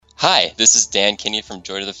Hi, this is Dan Kinney from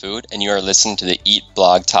Joy to the Food, and you are listening to the Eat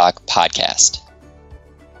Blog Talk podcast.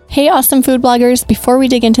 Hey, awesome food bloggers. Before we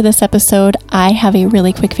dig into this episode, I have a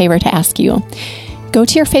really quick favor to ask you. Go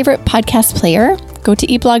to your favorite podcast player, go to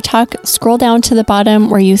Eat Blog Talk, scroll down to the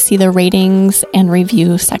bottom where you see the ratings and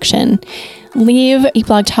review section. Leave Eat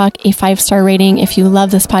Blog Talk a 5-star rating if you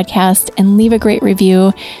love this podcast and leave a great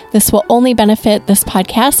review. This will only benefit this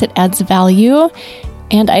podcast. It adds value.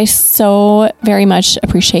 And I so very much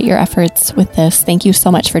appreciate your efforts with this. Thank you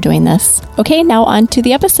so much for doing this. Okay, now on to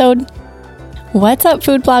the episode. What's up,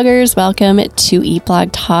 food bloggers? Welcome to Eat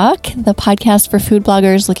Blog Talk, the podcast for food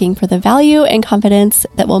bloggers looking for the value and confidence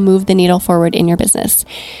that will move the needle forward in your business.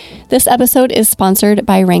 This episode is sponsored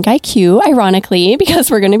by RankIQ, ironically, because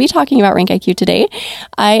we're going to be talking about RankIQ today.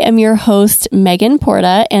 I am your host, Megan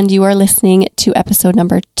Porta, and you are listening to episode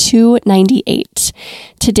number 298.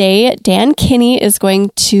 Today, Dan Kinney is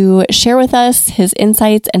going to share with us his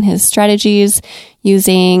insights and his strategies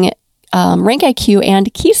using RankIQ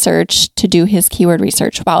and KeySearch to do his keyword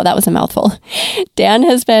research. Wow, that was a mouthful. Dan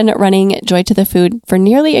has been running Joy to the Food for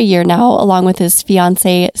nearly a year now, along with his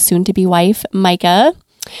fiance, soon-to-be wife, Micah.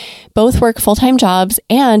 Both work full-time jobs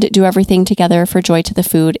and do everything together for Joy to the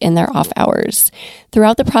Food in their off hours.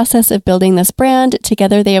 Throughout the process of building this brand,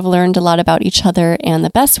 together they have learned a lot about each other and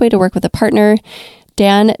the best way to work with a partner.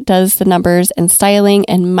 Dan does the numbers and styling,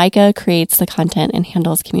 and Micah creates the content and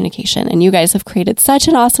handles communication. And you guys have created such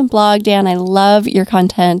an awesome blog, Dan. I love your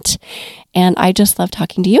content, and I just love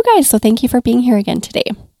talking to you guys. So thank you for being here again today.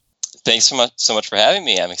 Thanks so much for having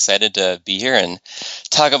me. I'm excited to be here and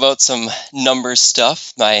talk about some numbers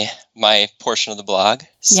stuff, my portion of the blog.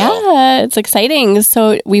 Yeah, it's exciting.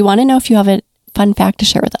 So we want to know if you have a fun fact to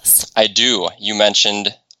share with us. I do. You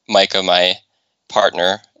mentioned Micah, my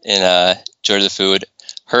partner in Joy to the Food.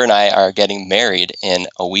 Her and I are getting married in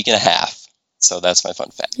a week and a half. So that's my fun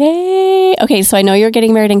fact. Yay! Okay, so I know you're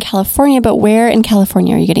getting married in California, but where in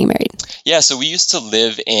California are you getting married? Yeah, so we used to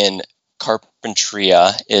live in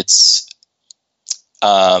Carpinteria. It's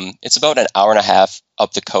about an hour and a half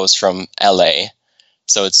up the coast from LA.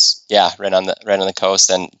 So it's right on the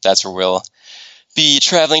coast, and that's where we'll be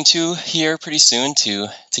traveling to here pretty soon to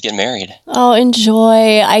get married. Oh,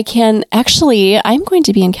 enjoy. I'm going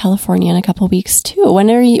to be in California in a couple of weeks too.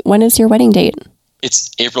 When is your wedding date?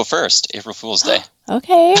 It's April 1st, April Fool's Day.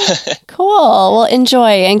 Okay, cool. Well, enjoy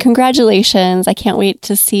and congratulations. I can't wait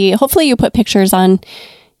to see. Hopefully you put pictures on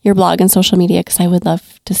your blog and social media because I would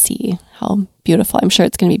love to see how beautiful. I'm sure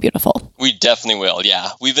it's going to be beautiful. We definitely will, yeah.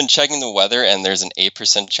 We've been checking the weather and there's an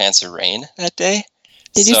 8% chance of rain that day.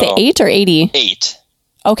 Did you say 8 or 80? 8.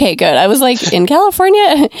 Okay, good. I was like, in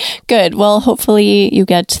California? Good. Well, hopefully you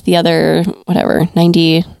get the other,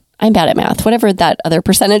 90. I'm bad at math. Whatever that other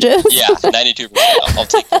percentage is. Yeah, 92%. I'll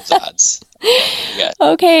take those odds.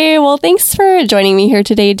 Okay, well, thanks for joining me here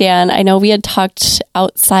today, Dan. I know we had talked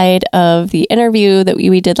outside of the interview that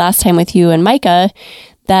we did last time with you and Micah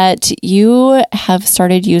that you have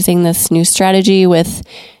started using this new strategy with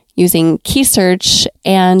using KeySearch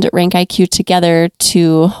and RankIQ together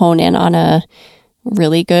to hone in on a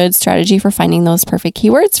really good strategy for finding those perfect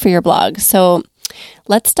keywords for your blog. So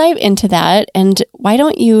let's dive into that. And why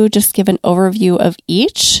don't you just give an overview of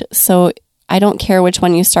each? So I don't care which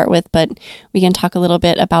one you start with, but we can talk a little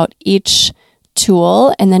bit about each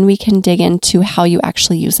tool and then we can dig into how you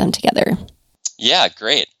actually use them together. Yeah,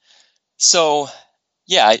 great. So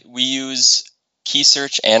we use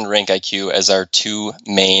KeySearch and RankIQ as our two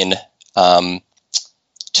main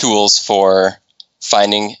tools for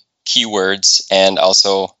finding keywords and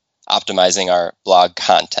also optimizing our blog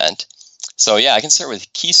content. So I can start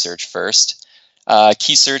with KeySearch first.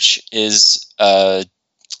 KeySearch is a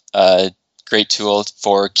great tool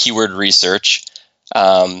for keyword research.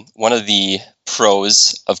 One of the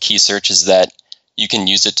pros of KeySearch is that you can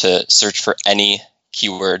use it to search for any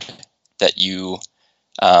keyword that you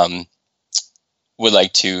would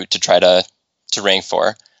like to try to rank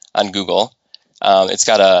for on Google. It's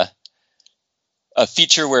got a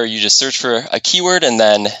feature where you just search for a keyword and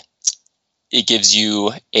then it gives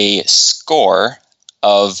you a score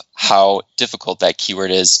of how difficult that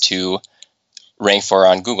keyword is to rank for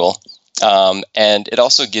on Google. And it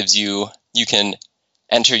also gives you can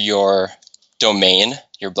enter your domain,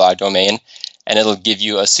 your blog domain, and it'll give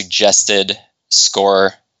you a suggested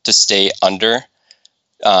score to stay under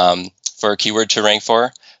for a keyword to rank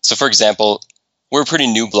for. So for example, we're a pretty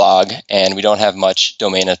new blog and we don't have much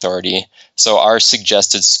domain authority. So our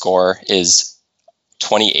suggested score is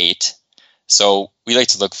 28. So we like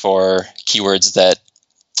to look for keywords that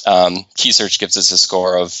KeySearch gives us a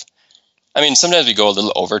score of. I mean, sometimes we go a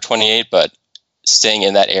little over 28, but staying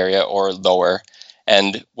in that area or lower.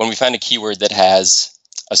 And when we find a keyword that has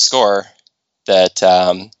a score that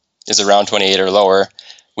is around 28 or lower,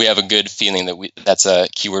 we have a good feeling that that's a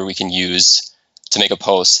keyword we can use to make a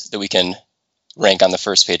post that we can rank on the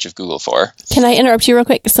first page of Google for. Can I interrupt you real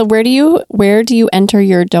quick? So where do you enter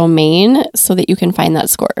your domain so that you can find that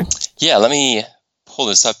score? Yeah, let me pull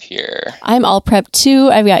this up here. I'm all prepped too.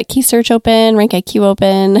 I've got Key Search open, Rank IQ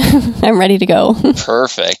open. I'm ready to go.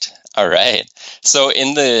 Perfect. All right. So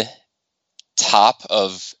in the top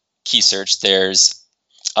of Key Search, there's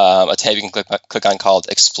a tab you can click on called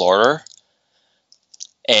Explorer.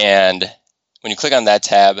 And when you click on that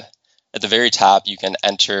tab, at the very top, you can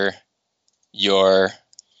enter your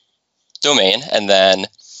domain, and then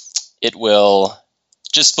it will,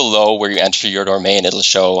 just below where you enter your domain, it'll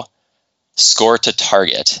show score to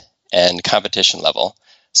target and competition level.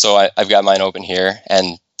 So I've got mine open here,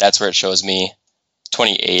 and that's where it shows me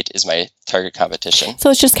 28 is my target competition. So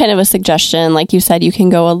it's just kind of a suggestion. Like you said, you can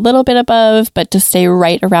go a little bit above, but to stay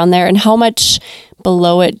right around there. And how much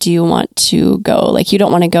below it do you want to go? Like you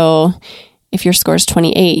don't want to go, if your score is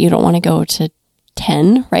 28, you don't want to go to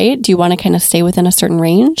 10, right? Do you want to kind of stay within a certain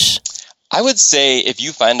range? I would say if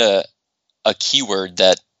you find a keyword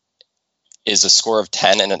that is a score of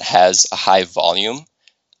 10 and it has a high volume,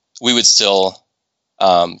 we would still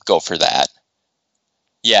go for that.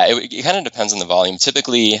 Yeah, it kind of depends on the volume.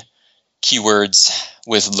 Typically, keywords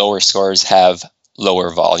with lower scores have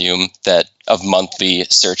lower volume of monthly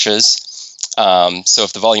searches. So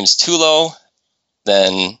if the volume's too low,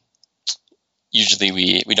 then usually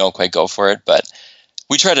we don't quite go for it. But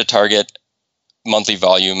we try to target monthly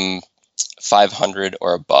volume 500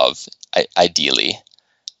 or above, ideally.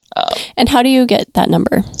 And how do you get that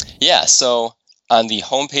number? Yeah, so on the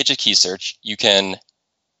homepage of Key Search, you can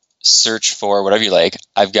search for whatever you like.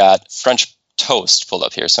 I've got French toast pulled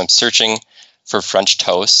up here, so I'm searching for French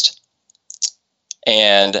toast.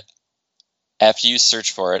 And after you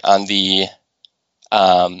search for it, on the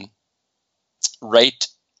right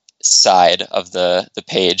side of the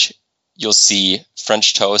page, you'll see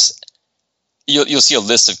French toast. You'll see a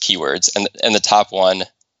list of keywords, and the top one,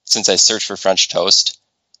 since I searched for French toast,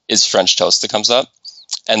 is French toast that comes up.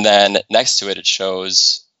 And then next to it, it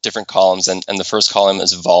shows different columns, and the first column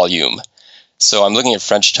is volume. So I'm looking at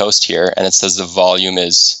French toast here, and it says the volume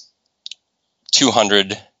is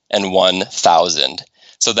 201,000.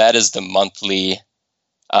 So that is the monthly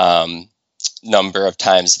number of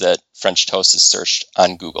times that French toast is searched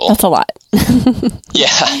on Google. That's a lot.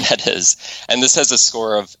 Yeah, that is. And this has a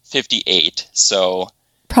score of 58. So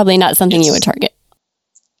probably not something you would target.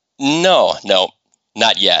 No,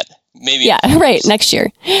 not yet. Maybe. Yeah, right. Next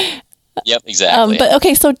year. Yep, exactly. But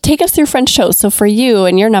okay, so take us through French toast. So for you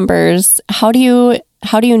and your numbers, how do you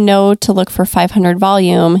know to look for 500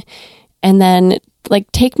 volume? And then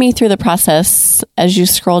take me through the process as you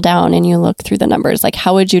scroll down and you look through the numbers. Like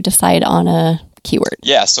how would you decide on a keyword?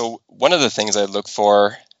 Yeah, so one of the things I look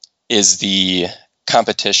for is the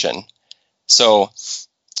competition. So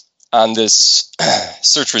on this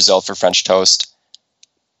search result for French toast,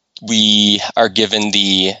 we are given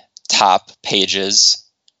the top pages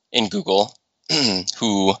in Google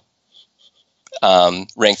who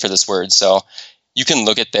rank for this word. So you can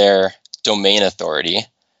look at their domain authority,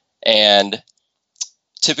 and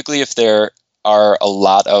typically if there are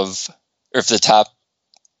if the top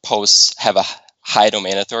posts have a high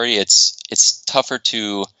domain authority, it's tougher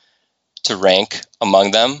to rank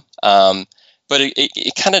among them. But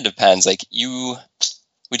it kind of depends. We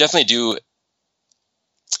definitely do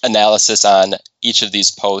analysis on each of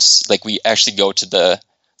these posts. We actually go to the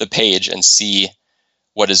page and see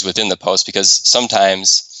what is within the post, because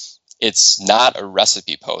sometimes it's not a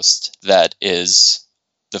recipe post that is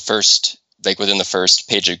the first, within the first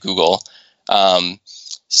page of Google.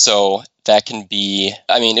 So that can be,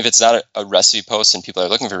 if it's not a recipe post and people are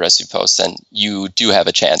looking for recipe posts, then you do have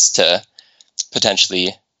a chance to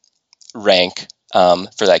potentially rank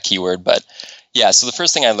for that keyword. But yeah, so the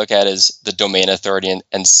first thing I look at is the domain authority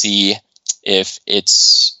and see if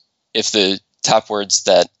the top words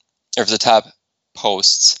if the top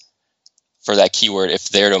posts for that keyword, if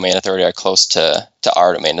their domain authority are close to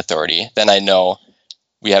our domain authority, then I know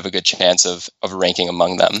we have a good chance of ranking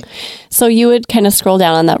among them. So you would kind of scroll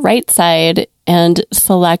down on that right side and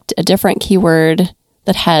select a different keyword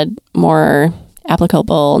that had more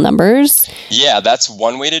applicable numbers. Yeah, that's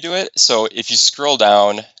one way to do it. So if you scroll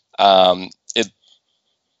down,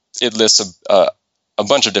 it lists a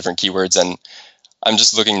bunch of different keywords, and I'm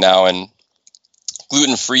just looking now, and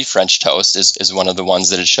gluten-free French toast is one of the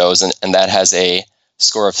ones that it shows, and that has a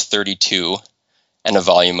score of 32 and a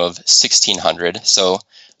volume of 1,600. So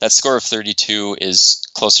that score of 32 is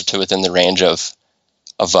closer to within the range of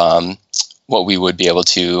what we would be able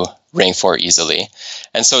to rank for easily.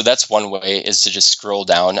 And so that's one way, is to just scroll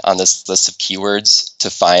down on this list of keywords to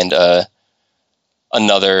find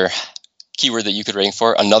another keyword that you could rank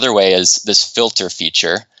for. Another way is this filter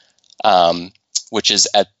feature, which is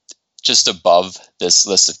at just above this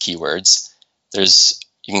list of keywords.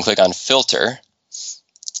 You can click on filter,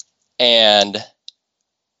 and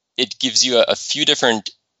it gives you a few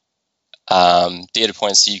different data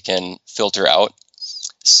points so you can filter out.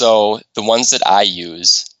 So the ones that I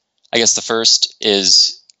use, I guess the first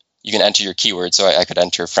is you can enter your keyword. So I could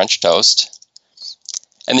enter French toast,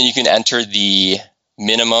 and then you can enter the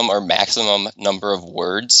minimum or maximum number of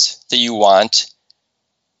words that you want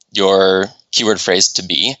your keyword phrase to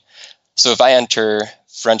be. So if I enter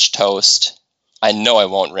French toast, I know I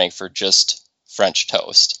won't rank for just French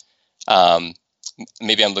toast.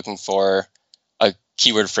 Maybe I'm looking for a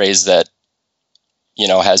keyword phrase that,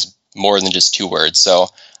 has more than just 2 words. So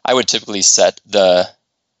I would typically set the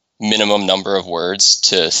minimum number of words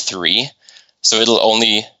to 3. So it'll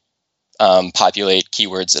only populate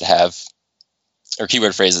keywords that have, or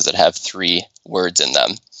keyword phrases that have 3 words in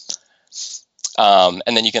them.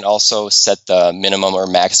 And then you can also set the minimum or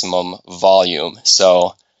maximum volume.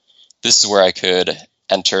 So this is where I could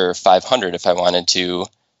enter 500 if I wanted to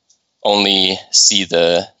only see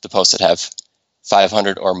the posts that have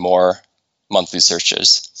 500 or more monthly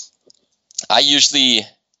searches. I usually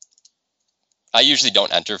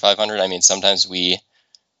don't enter 500. I mean, sometimes we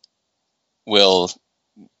will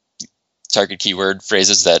target keyword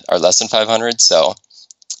phrases that are less than 500. So,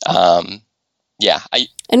 yeah.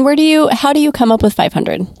 And how do you come up with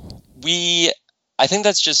 500? I think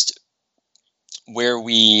that's just where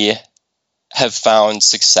we have found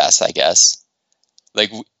success, I guess.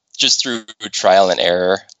 Like just through trial and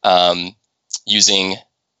error,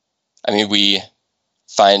 we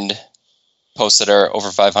find posts that are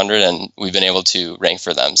over 500 and we've been able to rank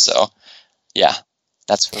for them. So yeah,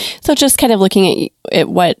 so just kind of looking at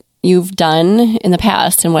what you've done in the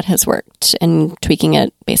past and what has worked and tweaking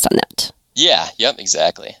it based on that. Yeah. Yep.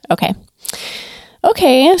 Exactly. Okay.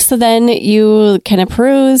 So then you kind of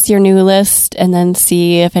peruse your new list and then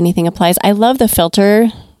see if anything applies. I love the filter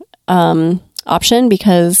option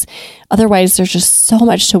because otherwise there's just so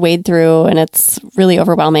much to wade through and it's really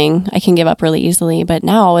overwhelming. I can give up really easily, but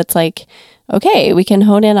now it's like, okay, we can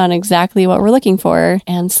hone in on exactly what we're looking for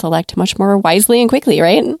and select much more wisely and quickly,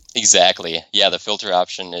 right? Exactly. Yeah, the filter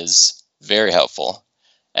option is very helpful.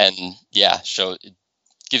 And yeah, it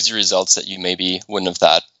gives you results that you maybe wouldn't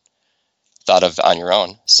have thought of on your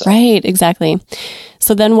own. So. Right, exactly.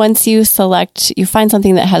 So then once you find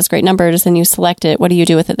something that has great numbers and you select it, what do you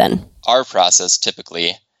do with it then? Our process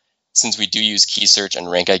typically, since we do use KeySearch and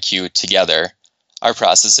RankIQ together, our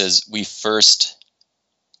process is we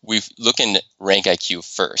look in RankIQ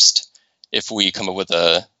first if we come up with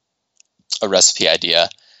a recipe idea.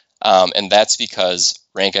 And that's because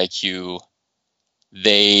RankIQ,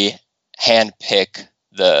 they handpick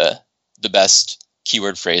the best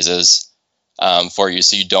keyword phrases for you,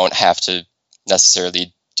 so you don't have to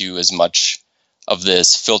necessarily do as much of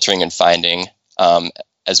this filtering and finding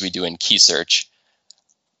as we do in KeySearch.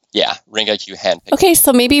 Yeah, RankIQ handpicks. Okay,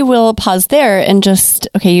 so maybe we'll pause there and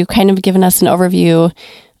you've kind of given us an overview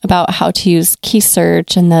about how to use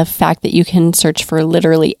KeySearch and the fact that you can search for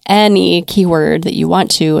literally any keyword that you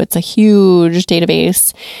want to. It's a huge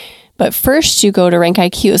database. But first you go to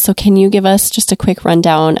RankIQ. So can you give us just a quick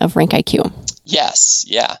rundown of RankIQ? Yes,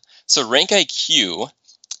 yeah. So RankIQ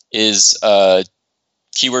is a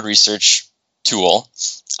keyword research tool,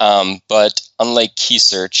 but unlike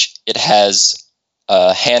KeySearch, it has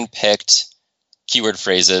handpicked keyword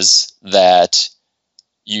phrases that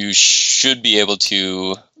you should be able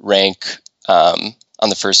to rank on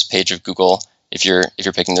the first page of Google if you're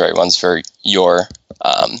picking the right ones for your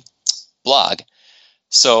blog.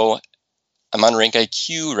 So I'm on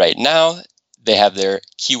RankIQ right now. They have their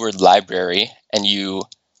keyword library, and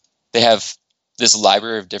they have this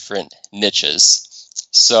library of different niches.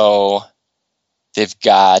 So they've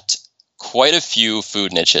got quite a few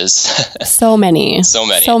food niches. So many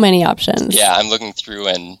options. Yeah, I'm looking through,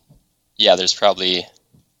 and yeah, there's probably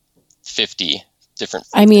 50 different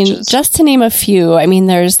food niches. Just to name a few,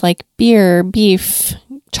 there's like beer, beef,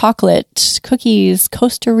 chocolate, cookies,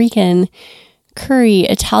 Costa Rican, curry,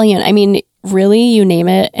 Italian. Really, you name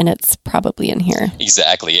it, and it's probably in here.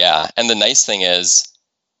 Exactly, yeah. And the nice thing is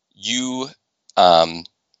you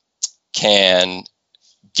can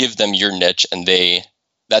give them your niche, and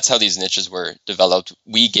that's how these niches were developed.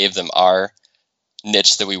 We gave them our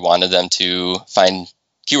niche that we wanted them to find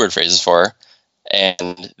keyword phrases for,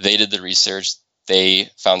 and they did the research. they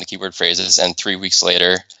found the keyword phrases, and 3 weeks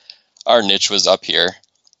later, our niche was up here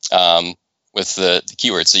with the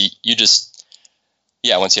keywords. So you just,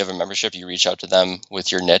 once you have a membership, you reach out to them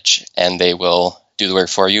with your niche, and they will do the work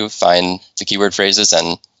for you, find the keyword phrases,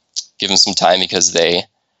 and give them some time because they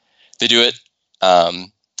do it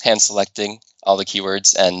hand selecting all the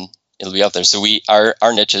keywords, and it'll be out there. So our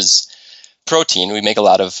niche is protein. We make a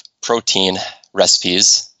lot of protein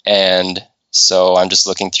recipes, and so I'm just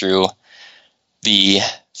looking through the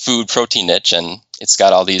food protein niche, and it's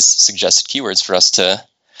got all these suggested keywords for us to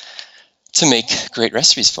make great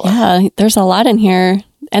recipes for. Yeah, there's a lot in here.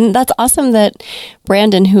 And that's awesome that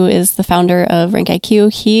Brandon, who is the founder of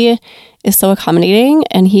RankIQ, he is so accommodating,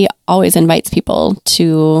 and he always invites people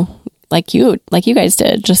to, like you guys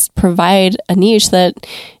did, just provide a niche that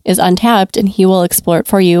is untapped, and he will explore it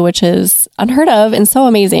for you, which is unheard of and so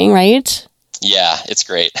amazing, right? Yeah, it's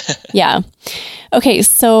great. Yeah. Okay,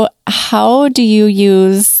 so how do you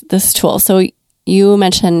use this tool? So you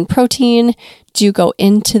mentioned protein. Do you go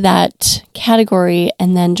into that category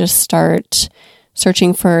and then just start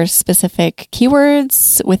searching for specific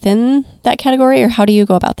keywords within that category, or how do you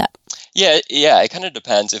go about that? Yeah, it kind of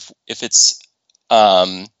depends. If it's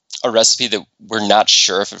a recipe that we're not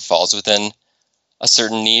sure if it falls within a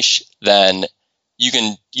certain niche, then you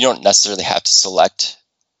don't necessarily have to select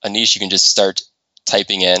a niche. You can just start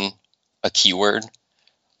typing in a keyword.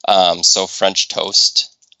 So French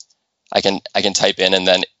toast, I can type in, and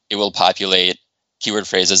then it will populate keyword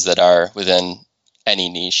phrases that are within any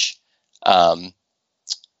niche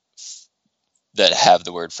that have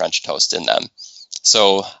the word French toast in them.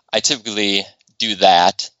 So I typically do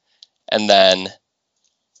that, and then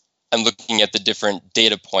I'm looking at the different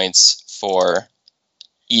data points for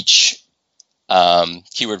each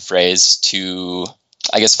keyword phrase to,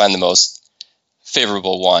 I guess, find the most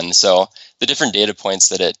favorable one. So the different data points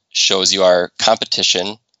that it shows you are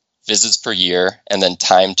competition, visits per year, and then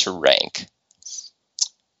time to rank.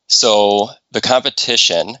 So the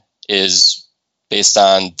competition is based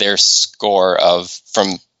on their score from,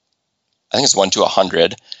 I think it's 1 to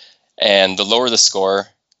 100. And the lower the score,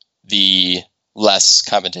 the less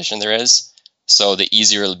competition there is. So the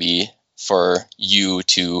easier it'll be for you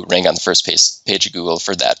to rank on the first page of Google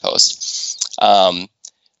for that post. The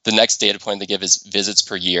next data point they give is visits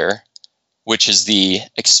per year, which is the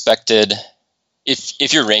expected,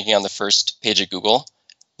 if you're ranking on the first page of Google,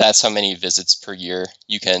 that's how many visits per year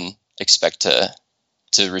you can expect to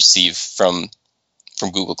receive from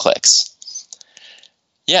Google clicks.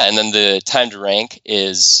 Yeah, and then the time to rank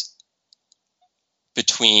is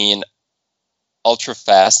between ultra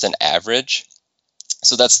fast and average.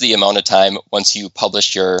 So that's the amount of time once you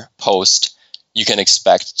publish your post, you can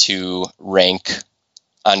expect to rank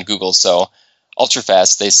on Google. So ultra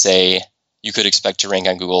fast, they say you could expect to rank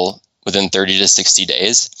on Google within 30 to 60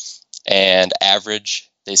 days. And average,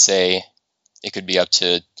 they say it could be up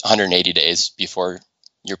to 180 days before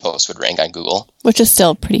your post would rank on Google. Which is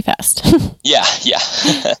still pretty fast. Yeah.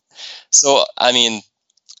 So, I mean,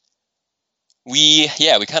 we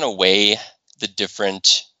kind of weigh those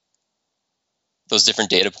different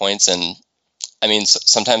data points. And I mean,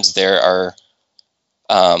 sometimes there are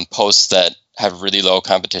posts that have really low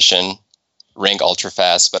competition, rank ultra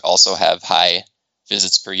fast, but also have high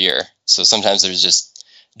visits per year. So sometimes there's just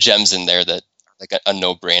gems in there that like a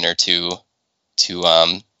no-brainer to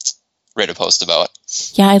write a post about.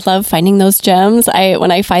 Yeah, I love finding those gems.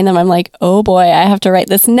 When I find them, I'm like, oh boy, I have to write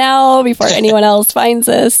this now before anyone else finds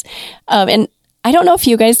this. And I don't know if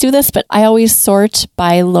you guys do this, but I always sort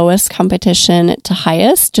by lowest competition to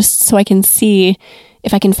highest, just so I can see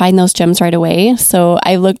if I can find those gems right away. So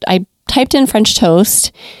I typed in French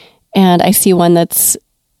toast, and I see one that's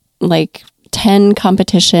like 10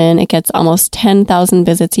 competition. It gets almost 10,000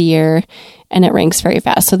 visits a year, and it ranks very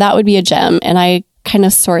fast. So that would be a gem. And I kind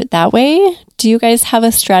of sort that way. Do you guys have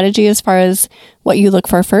a strategy as far as what you look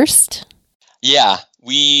for first? Yeah,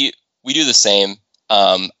 we do the same.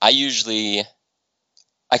 I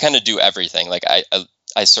kind of do everything. Like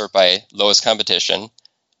I sort by lowest competition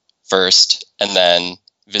first, and then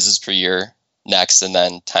visits per year next, and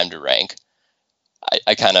then time to rank.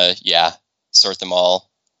 I kind of, sort them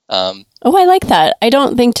all. Oh, I like that. I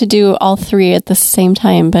don't think to do all three at the same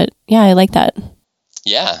time, but yeah, I like that.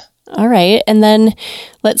 Yeah. All right. And then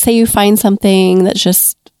let's say you find something that's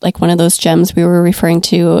just like one of those gems we were referring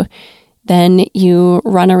to. Then you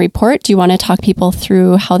run a report. Do you want to talk people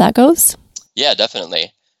through how that goes? Yeah,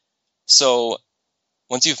 definitely. So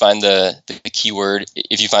once you find the keyword,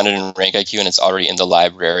 if you find it in RankIQ and it's already in the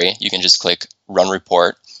library, you can just click Run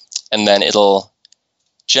Report, and then it'll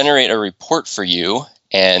generate a report for you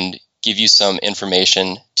and give you some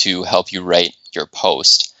information to help you write your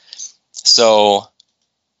post. So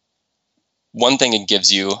one thing it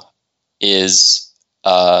gives you is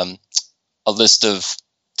a list of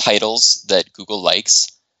titles that Google likes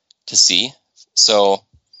to see. So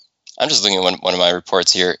I'm just looking at one of my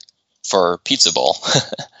reports here for Pizza Bowl.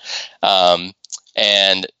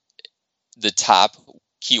 And the top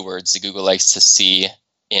keywords that Google likes to see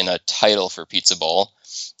in a title for Pizza Bowl,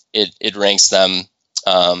 it ranks them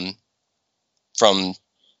from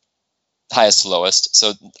highest to lowest.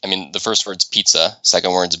 So, I mean, the first word's pizza,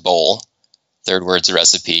 second word's bowl, third word's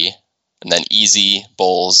recipe, and then easy,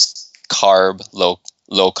 bowls, carb,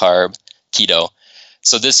 low carb, keto.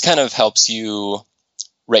 So this kind of helps you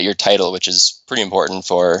write your title, which is pretty important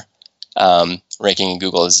for ranking in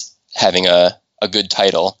Google, is having a good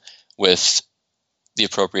title with the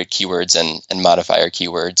appropriate keywords and modifier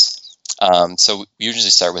keywords. So we usually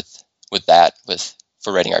start with that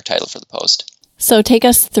for writing our title for the post. So take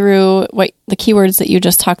us through what the keywords that you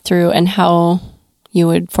just talked through and how you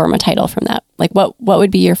would form a title from that. Like what would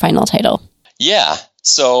be your final title? Yeah.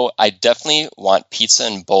 So I definitely want pizza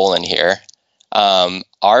and bowl in here.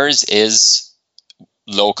 Ours is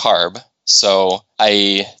low carb. So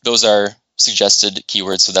those are suggested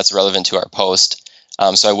keywords. So that's relevant to our post.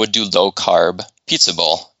 So I would do low carb pizza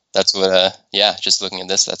bowl. That's what, just looking at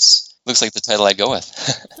this, looks like the title I'd go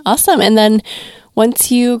with. Awesome. And then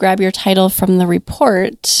once you grab your title from the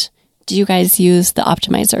report, do you guys use the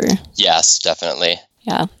optimizer? Yes, definitely.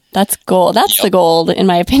 Yeah, that's gold. That's the gold, in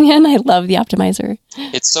my opinion. I love the optimizer.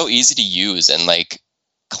 It's so easy to use and like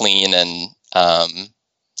clean and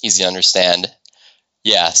easy to understand.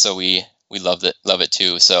 Yeah, so we love it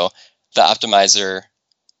too. So the optimizer,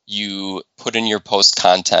 you put in your post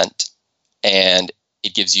content and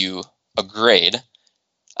it gives you a grade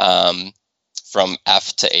from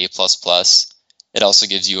F to A++. It also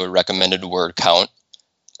gives you a recommended word count,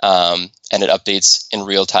 and it updates in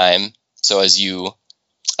real time. So as you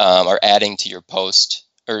are adding to your post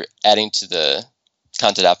or adding to the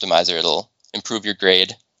content optimizer, it'll improve your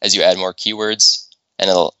grade as you add more keywords, and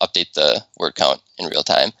it'll update the word count in real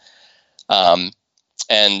time.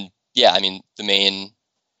 And yeah, I mean, the main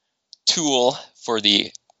tool for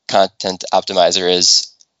the content optimizer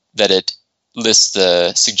is that it lists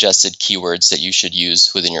the suggested keywords that you should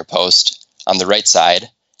use within your post on the right side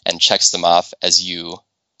and checks them off as you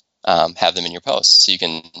have them in your post. So you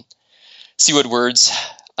can see what words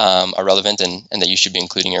are relevant and that you should be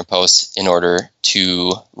including in your post in order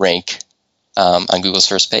to rank on Google's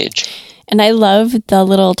first page. And I love the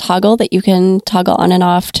little toggle that you can toggle on and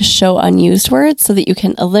off to show unused words so that you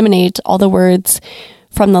can eliminate all the words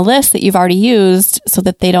from the list that you've already used so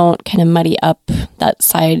that they don't kind of muddy up that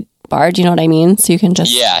sidebar. Do you know what I mean? So you can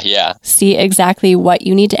just see exactly what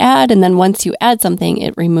you need to add. And then once you add something,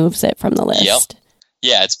 it removes it from the list. Yep.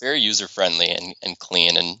 Yeah, it's very user-friendly and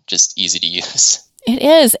clean and just easy to use. It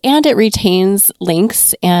is. And it retains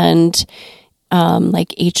links and like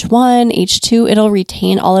H1, H2, it'll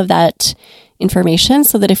retain all of that information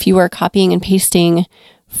so that if you are copying and pasting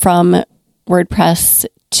from WordPress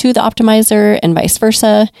to the optimizer and vice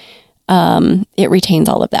versa, it retains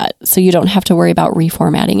all of that. So you don't have to worry about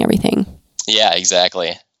reformatting everything. Yeah,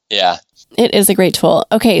 exactly. Yeah. It is a great tool.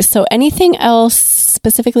 Okay, so anything else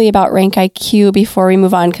specifically about RankIQ before we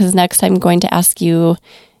move on? Because next I'm going to ask you,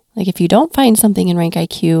 like, if you don't find something in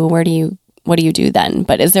RankIQ, what do you do then?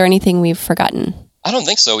 But is there anything we've forgotten? I don't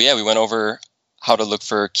think so. Yeah, we went over how to look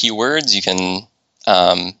for keywords. You can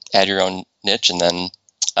add your own niche and then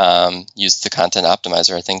use the content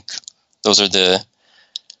optimizer. I think those are the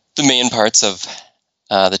main parts of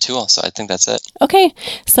the tool. So I think that's it. Okay.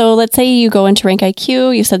 So let's say you go into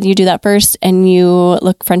RankIQ. You said you do that first and you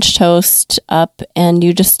look French toast up and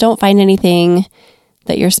you just don't find anything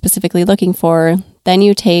that you're specifically looking for. Then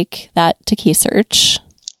you take that to key search.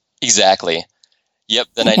 Exactly. Yep.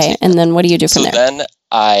 Then and then what do you do from there? So then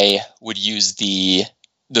I would use the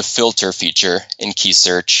filter feature in key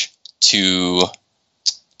search to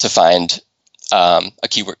find a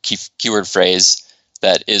keyword phrase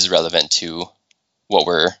that is relevant to what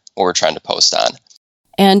we're trying to post on.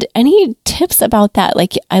 And any tips about that?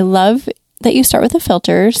 Like, I love that you start with a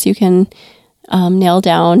filter so you can nail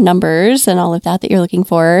down numbers and all of that you're looking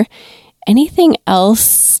for. Anything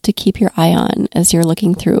else to keep your eye on as you're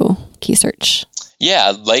looking through key search?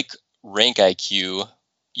 Yeah, like RankIQ,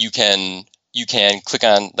 you can click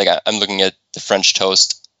on, like I'm looking at the French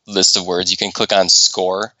toast list of words. You can click on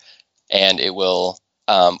score and it will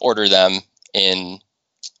order them in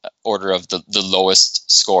order of the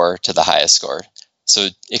lowest score to the highest score. So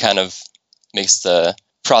it kind of makes the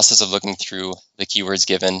process of looking through the keywords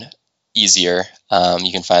given easier.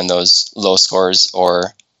 You can find those low scores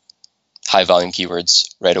or high volume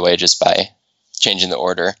keywords right away just by changing the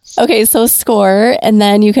order. Okay, so score, and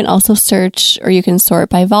then you can also search, or you can sort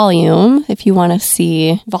by volume if you want to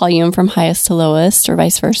see volume from highest to lowest or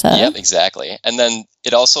vice versa. Yep, exactly. And then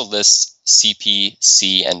it also lists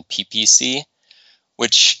CPC and PPC,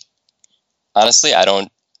 which honestly, I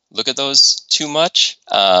don't look at those too much.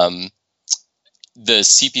 The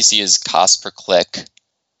CPC is cost per click,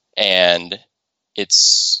 and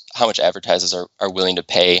it's how much advertisers are willing to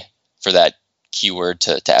pay for that keyword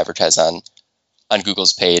to advertise on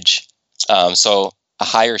Google's page. So a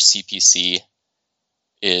higher CPC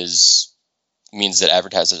means that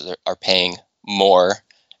advertisers are paying more,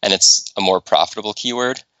 and it's a more profitable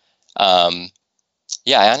keyword. I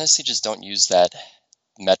honestly just don't use that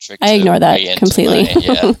metric. I ignore that completely.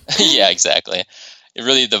 Yeah, exactly.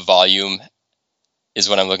 The volume is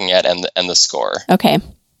what I'm looking at, and the score. Okay.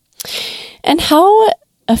 And how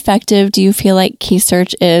effective do you feel like key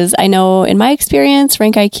search is? I know in my experience,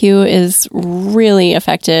 RankIQ is really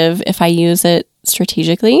effective if I use it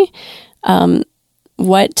strategically.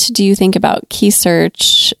 What do you think about key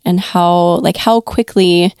search, and how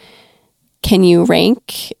quickly can you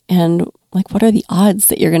rank, and what are the odds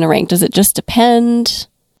that you're going to rank? Does it just depend?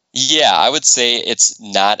 Yeah, I would say it's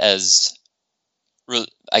not as,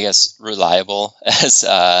 reliable as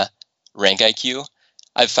RankIQ.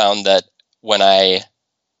 I've found that when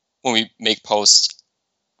we make posts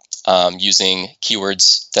using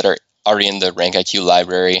keywords that are already in the RankIQ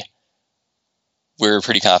library, we're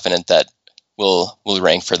pretty confident that we'll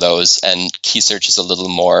rank for those. And key search is a little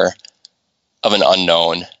more of an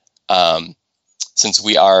unknown, since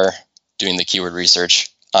we are doing the keyword research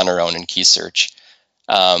on our own in key search.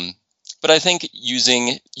 But I think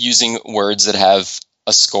using words that have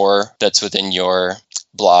a score that's within your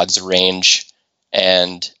blog's range,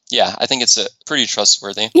 and I think it's a pretty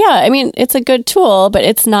trustworthy. Yeah, I mean, it's a good tool, but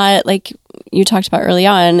it's not, like you talked about early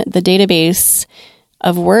on, the database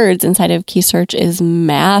of words inside of key search is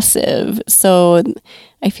massive. So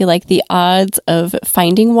I feel like the odds of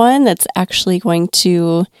finding one that's actually going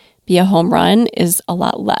to be a home run is a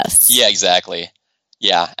lot less. Yeah, exactly.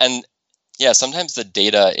 Yeah. And sometimes the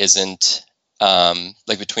data isn't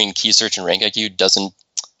between key search and RankIQ doesn't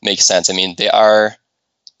make sense. I mean, they are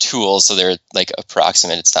tools, so they're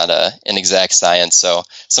approximate. It's not an exact science. So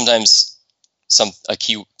sometimes a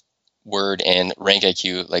keyword in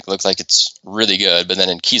RankIQ looks like it's really good, but then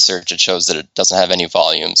in key search it shows that it doesn't have any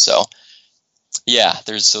volume. So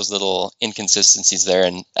there's those little inconsistencies there,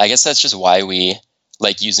 and I guess that's just why we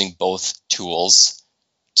like using both tools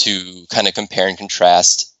to kind of compare and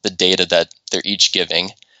contrast the data that they're each giving,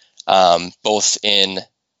 both in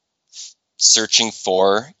searching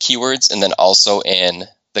for keywords and then also in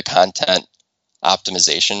the content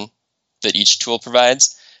optimization that each tool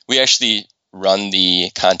provides. We actually run the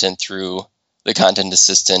content through the content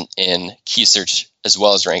assistant in key search as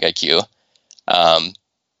well as RankIQ,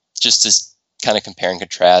 just to kind of compare and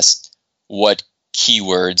contrast what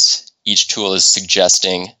keywords each tool is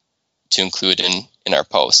suggesting to include in our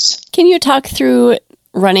posts. Can you talk through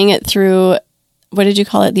running it through, what did you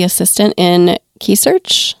call it, the assistant in key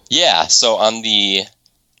search? Yeah, so on the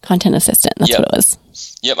content assistant, that's what it was.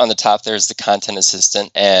 Yep, on the top there's the content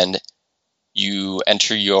assistant, and you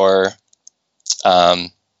enter your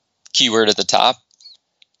keyword at the top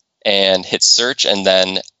and hit search, and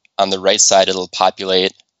then on the right side it'll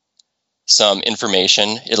populate some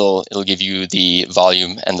information. It'll give you the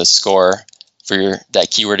volume and the score for that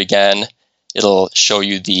keyword again. It'll show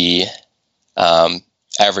you the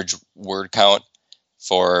average word count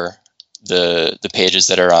for the pages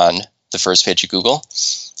that are on the first page of Google.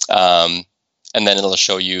 And then it'll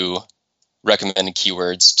show you recommended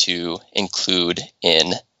keywords to include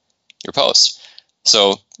in your post.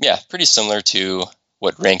 So pretty similar to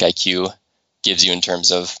what RankIQ gives you in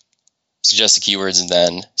terms of suggested keywords and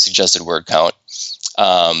then suggested word count.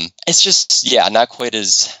 It's just, not quite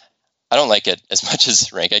as, I don't like it as much as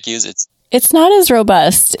RankIQ's. It's not as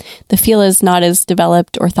robust. The feel is not as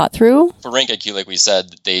developed or thought through. For RankIQ, like we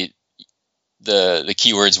said, the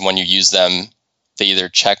keywords, when you use them, they either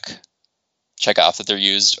check off that they're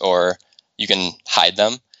used, or you can hide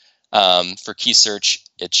them. For key search,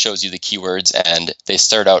 it shows you the keywords and they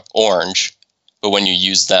start out orange, but when you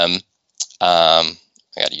use them, I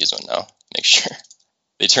got to use one now, make sure,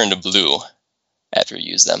 they turn to blue after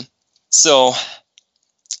you use them. So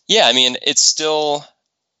I mean, I still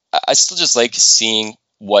just like seeing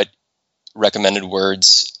what recommended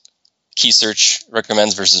words key search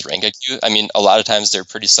recommends versus RankIQ. I mean, a lot of times they're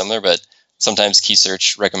pretty similar, but sometimes key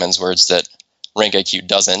search recommends words that RankIQ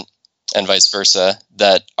doesn't, and vice versa,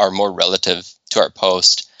 that are more relative to our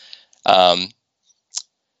post.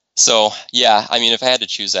 So yeah, I mean, if I had to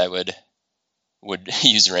choose, I would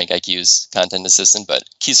use RankIQ's content assistant, but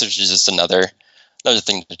key search is just another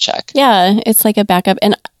thing to check. Yeah, it's like a backup.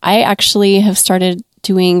 And I actually have started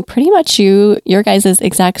doing pretty much your guys'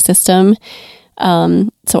 exact system.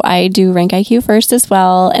 So I do RankIQ first as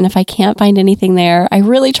well. And if I can't find anything there, I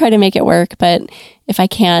really try to make it work. But if I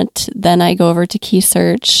can't, then I go over to key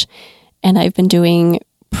search, and I've been doing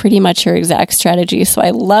pretty much your exact strategy. So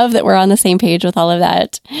I love that we're on the same page with all of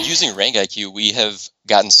that. Using RankIQ, we have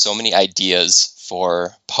gotten so many ideas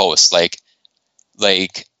for posts, like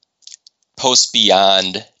posts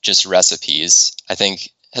beyond just recipes, I think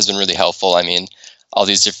has been really helpful. I mean, all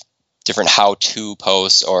these different how-to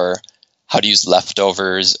posts, or how to use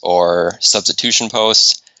leftovers, or substitution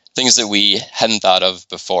posts, things that we hadn't thought of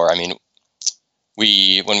before. I mean,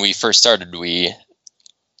 when we first started, we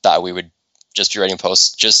thought we would just be writing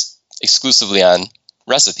posts just exclusively on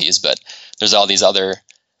recipes, but there's all these other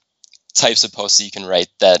types of posts that you can write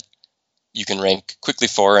that you can rank quickly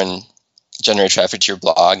for and generate traffic to your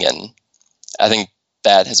blog. And I think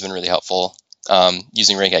that has been really helpful,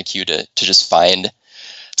 using RankIQ to just find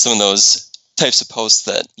some of those types of posts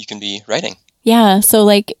that you can be writing. Yeah. So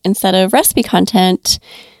like, instead of recipe content,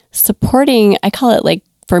 supporting, I call it, like,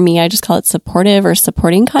 for me, I just call it supportive or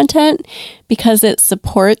supporting content, because it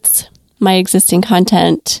supports my existing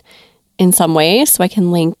content in some way. So I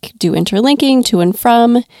can do interlinking to and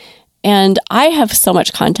from. And I have so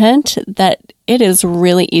much content that it is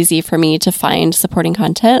really easy for me to find supporting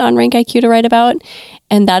content on RankIQ to write about.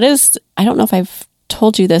 And that is, I don't know if I've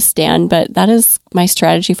told you this, Dan, but that is my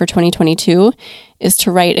strategy for 2022, is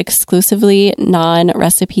to write exclusively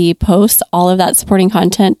non-recipe posts, all of that supporting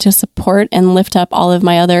content, to support and lift up all of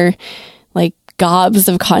my other like gobs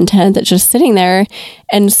of content that's just sitting there.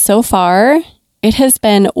 And so far, it has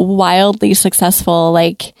been wildly successful.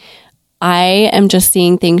 Like, I am just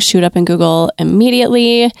seeing things shoot up in Google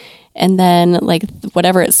immediately. And then like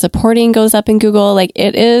whatever it's supporting goes up in Google. Like,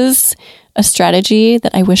 it is a strategy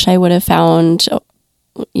that I wish I would have found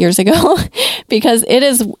years ago, because it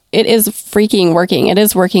is freaking working. It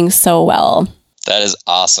is working so well. That is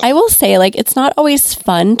awesome. I will say, like, it's not always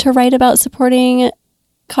fun to write about supporting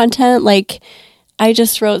content. Like, I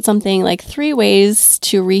just wrote something like 3 ways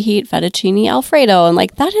to reheat fettuccine Alfredo. And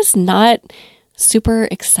like, that is not super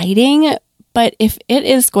exciting. But if it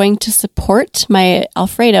is going to support my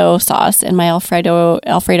Alfredo sauce and my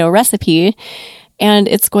Alfredo recipe, and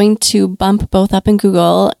it's going to bump both up in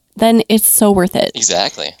Google, then it's so worth it.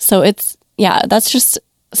 Exactly. So that's just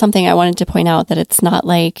something I wanted to point out, that it's not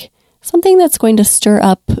like something that's going to stir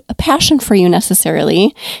up a passion for you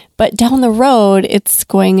necessarily, but down the road, it's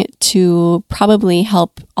going to probably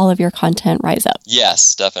help all of your content rise up.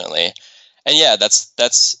 Yes, definitely. And yeah, that's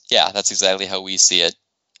exactly how we see it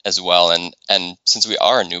as well. And since we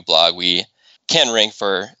are a new blog, we can rank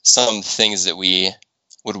for some things that we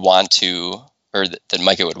would want to, or that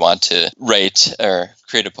Micah would want to write or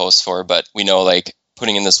create a post for, but we know, like,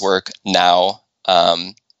 putting in this work now,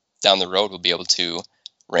 down the road, we'll be able to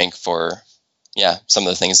rank for, some of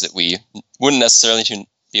the things that we wouldn't necessarily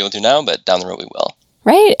be able to now, but down the road we will.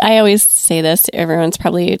 Right. I always say this. Everyone's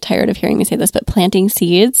probably tired of hearing me say this, but planting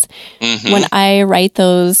seeds. Mm-hmm. When I write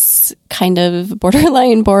those kind of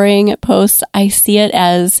borderline boring posts, I see it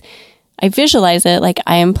as, I visualize it like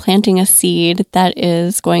I am planting a seed that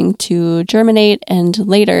is going to germinate, and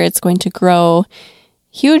later it's going to grow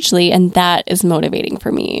hugely. And that is motivating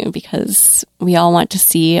for me, because we all want to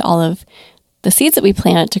see all of the seeds that we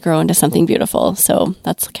plant to grow into something beautiful. So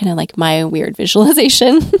that's kind of like my weird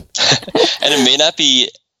visualization. And it may not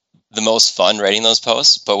be the most fun writing those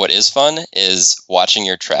posts, but what is fun is watching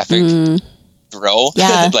your traffic grow.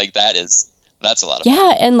 Yeah. Like, that's a lot of fun.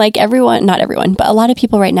 Yeah. And like not everyone, but a lot of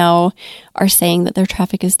people right now are saying that their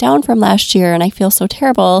traffic is down from last year. And I feel so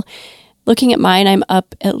terrible. Looking at mine, I'm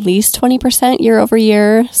up at least 20% year over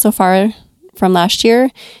year so far from last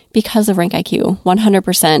year, because of RankIQ,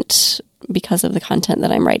 100% because of the content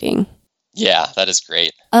that I'm writing. Yeah, that is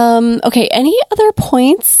great. Okay. Any other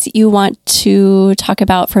points you want to talk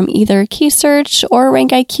about from either Key Search or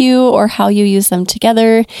RankIQ, or how you use them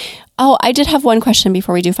together? Oh, I did have one question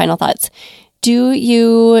before we do final thoughts. Do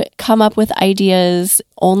you come up with ideas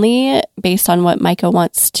only based on what Micah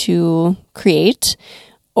wants to create?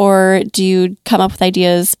 Or do you come up with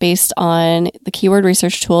ideas based on the keyword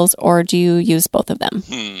research tools, or do you use both of them?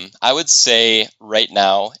 I would say right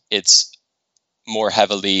now it's more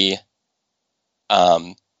heavily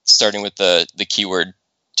starting with the keyword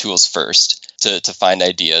tools first to find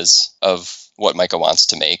ideas of what Micah wants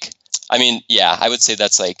to make. I mean, yeah, I would say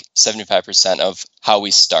that's like 75% of how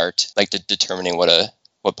we start, like, determining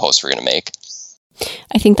what post we're going to make.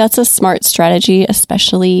 I think that's a smart strategy,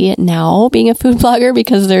 especially now being a food blogger,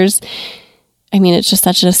 because it's just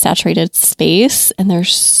such a saturated space and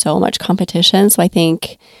there's so much competition. So I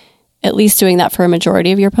think at least doing that for a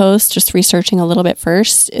majority of your posts, just researching a little bit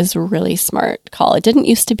first, is a really smart call. It didn't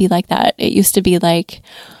used to be like that. It used to be like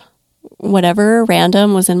whatever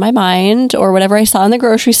random was in my mind or whatever I saw in the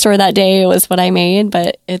grocery store that day was what I made,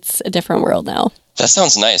 but it's a different world now. That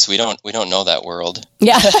sounds nice. We don't know that world.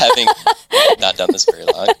 Yeah. Having not done this very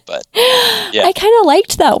long, but yeah. I kind of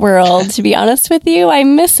liked that world, to be honest with you. I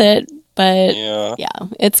miss it, but yeah,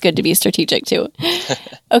 it's good to be strategic too.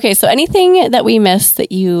 Okay, so anything that we missed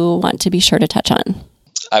that you want to be sure to touch on?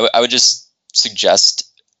 I would just suggest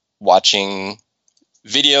watching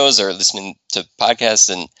videos or listening to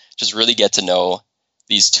podcasts and just really get to know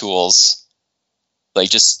these tools. Like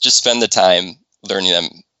just spend the time learning them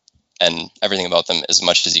and everything about them as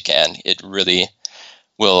much as you can. It really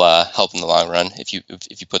will help in the long run if you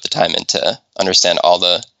put the time in to understand all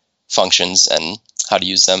the functions and how to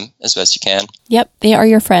use them as best you can. Yep, they are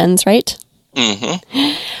your friends, right?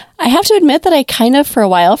 Mm-hmm. I have to admit that I kind of for a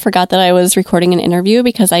while forgot that I was recording an interview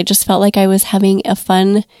because I just felt like I was having a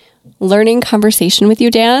fun learning conversation with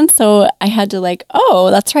you, Dan. So I had to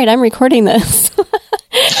oh, that's right, I'm recording this.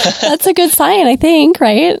 That's a good sign, I think,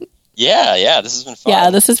 right? Yeah, this has been fun.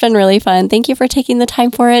 Yeah, this has been really fun. Thank you for taking the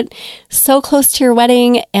time for it. So close to your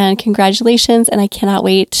wedding, and congratulations. And I cannot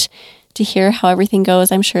wait to hear how everything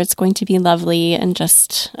goes. I'm sure it's going to be lovely and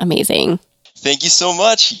just amazing. Thank you so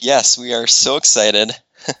much. Yes, we are so excited.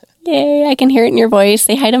 Yay, I can hear it in your voice.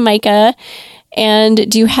 Say hi to Micah. And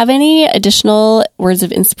do you have any additional words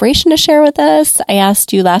of inspiration to share with us? I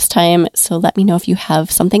asked you last time, so let me know if you have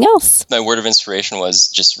something else. My word of inspiration was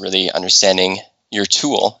just really understanding your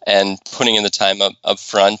tool and putting in the time up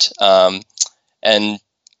front. And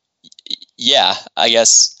yeah, I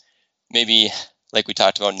guess maybe like we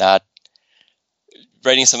talked about, not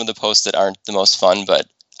writing some of the posts that aren't the most fun, but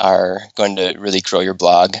are going to really grow your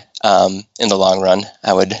blog in the long run,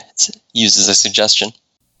 I would use as a suggestion.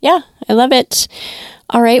 Yeah, I love it.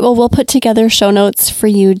 All right, well, we'll put together show notes for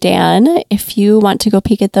you, Dan. If you want to go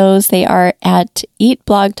peek at those, they are at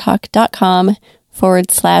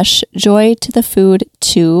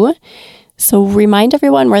eatblogtalk.com/joy-to-the-food-2. So remind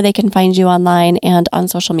everyone where they can find you online and on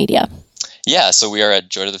social media. Yeah, so we are at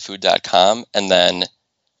joy-to-the-food.com, and then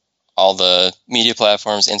all the media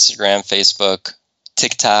platforms, Instagram, Facebook,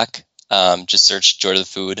 TikTok. Just search Joy to the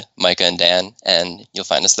Food, Micah and Dan, and you'll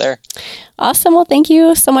find us there. Awesome. Well, thank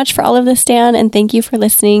you so much for all of this, Dan, and thank you for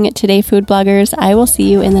listening today, Food Bloggers. I will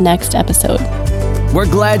see you in the next episode.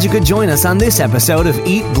 We're glad you could join us on this episode of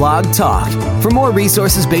Eat Blog Talk. For more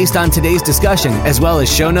resources based on today's discussion, as well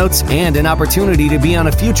as show notes and an opportunity to be on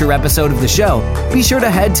a future episode of the show, be sure to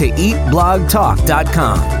head to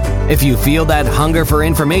eatblogtalk.com. If you feel that hunger for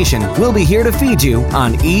information, we'll be here to feed you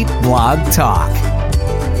on Eat Blog Talk.